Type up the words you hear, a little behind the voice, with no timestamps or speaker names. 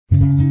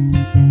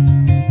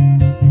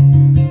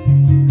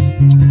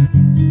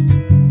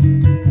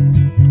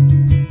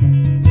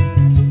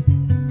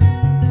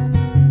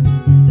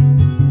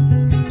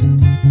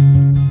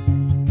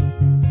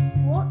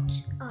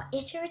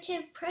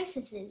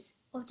processes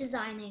of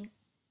designing?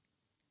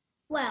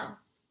 Well,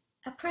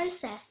 a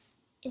process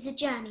is a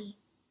journey.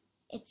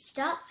 It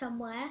starts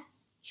somewhere,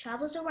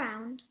 travels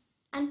around,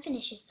 and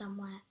finishes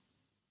somewhere.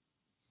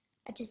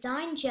 A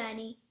design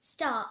journey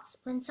starts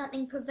when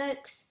something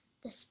provokes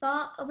the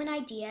spark of an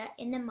idea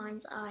in the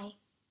mind's eye.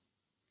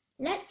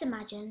 Let's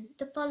imagine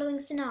the following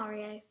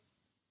scenario.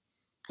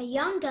 A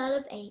young girl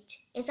of 8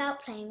 is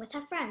out playing with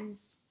her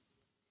friends.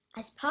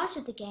 As part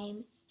of the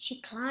game,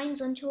 she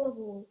climbs onto a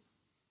wall,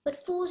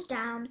 but falls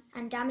down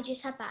and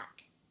damages her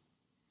back.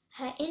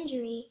 Her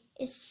injury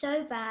is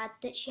so bad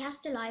that she has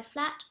to lie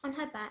flat on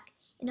her back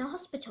in a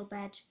hospital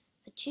bed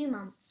for 2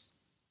 months.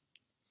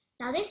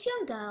 Now this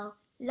young girl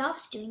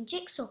loves doing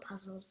jigsaw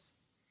puzzles.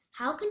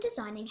 How can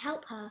designing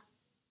help her?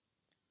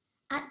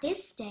 At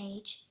this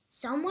stage,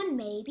 someone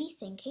may be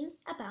thinking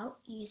about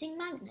using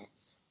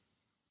magnets,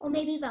 or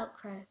maybe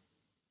Velcro.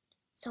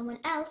 Someone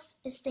else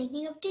is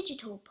thinking of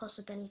digital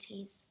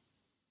possibilities.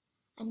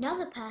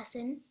 Another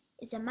person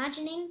is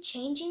imagining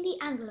changing the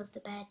angle of the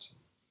bed.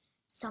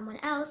 Someone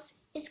else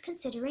is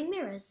considering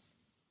mirrors,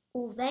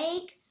 all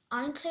vague,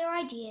 unclear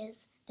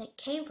ideas that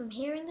came from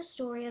hearing the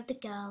story of the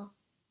girl,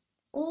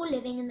 all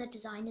living in the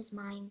designer's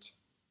mind.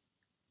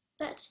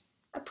 But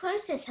a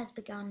process has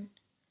begun,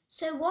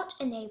 so what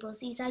enables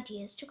these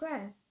ideas to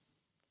grow?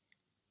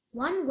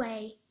 One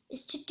way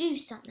is to do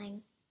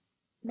something.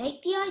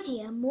 Make the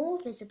idea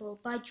more visible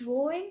by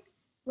drawing,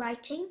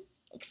 writing,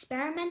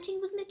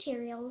 experimenting with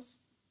materials,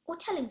 or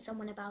telling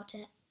someone about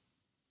it.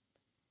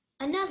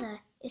 Another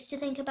is to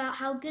think about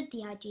how good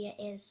the idea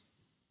is.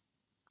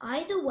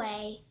 Either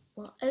way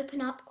will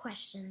open up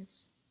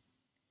questions.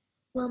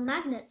 Will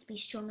magnets be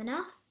strong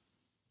enough?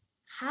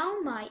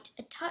 How might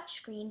a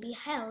touchscreen be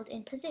held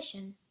in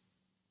position?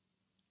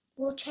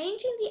 Will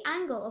changing the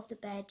angle of the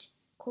bed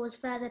cause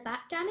further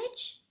back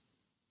damage?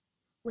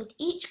 With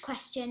each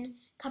question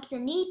comes a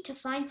need to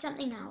find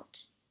something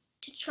out,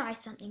 to try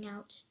something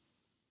out.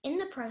 In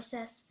the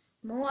process,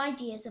 more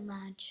ideas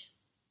emerge.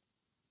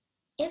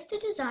 If the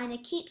designer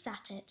keeps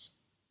at it,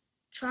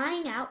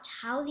 trying out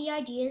how the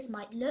ideas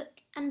might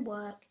look and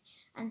work,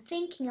 and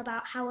thinking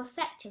about how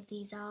effective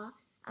these are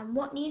and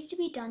what needs to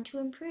be done to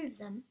improve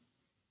them,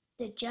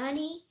 the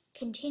journey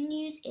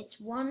continues its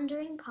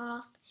wandering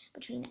path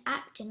between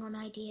acting on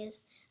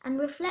ideas and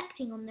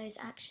reflecting on those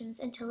actions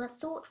until a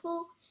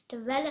thoughtful,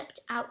 developed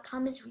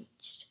outcome is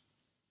reached.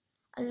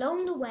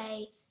 Along the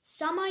way,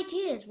 some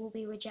ideas will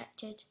be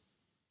rejected,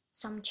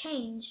 some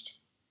changed.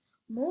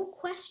 More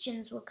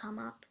questions will come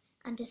up,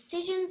 and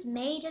decisions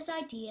made as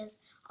ideas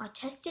are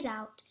tested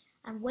out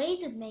and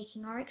ways of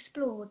making are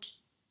explored.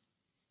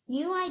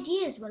 New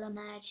ideas will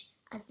emerge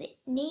as the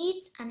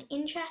needs and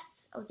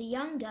interests of the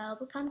young girl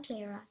become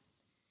clearer,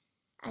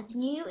 as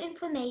new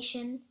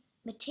information,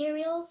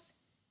 materials,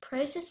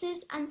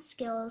 processes and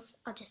skills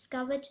are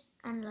discovered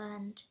and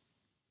learned.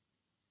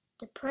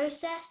 The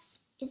process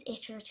is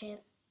iterative,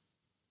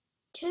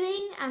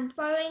 toing and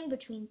froing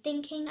between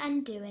thinking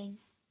and doing.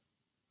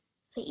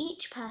 For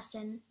each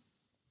person,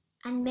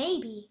 and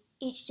maybe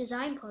each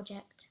design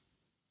project,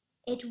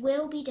 it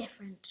will be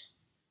different.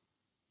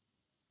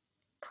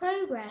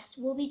 Progress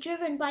will be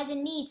driven by the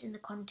needs in the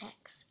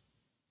context.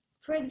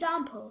 For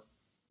example,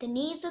 the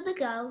needs of the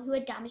girl who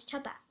had damaged her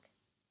back.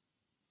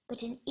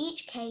 But in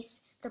each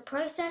case, the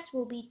process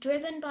will be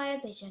driven by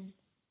a vision,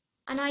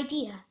 an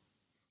idea,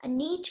 a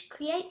need to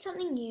create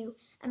something new,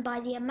 and by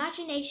the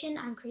imagination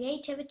and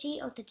creativity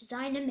of the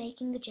designer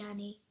making the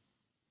journey.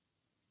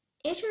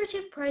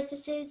 Iterative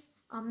processes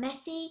are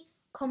messy,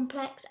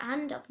 complex,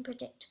 and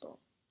unpredictable,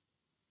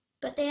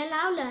 but they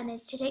allow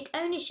learners to take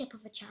ownership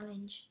of a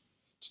challenge,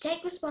 to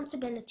take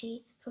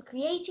responsibility for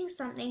creating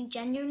something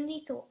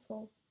genuinely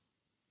thoughtful,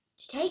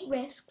 to take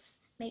risks,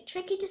 make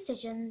tricky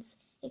decisions,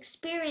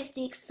 experience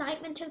the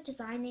excitement of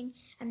designing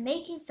and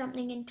making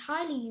something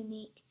entirely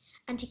unique,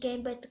 and to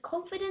gain both the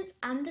confidence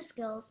and the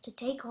skills to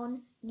take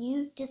on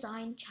new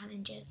design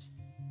challenges.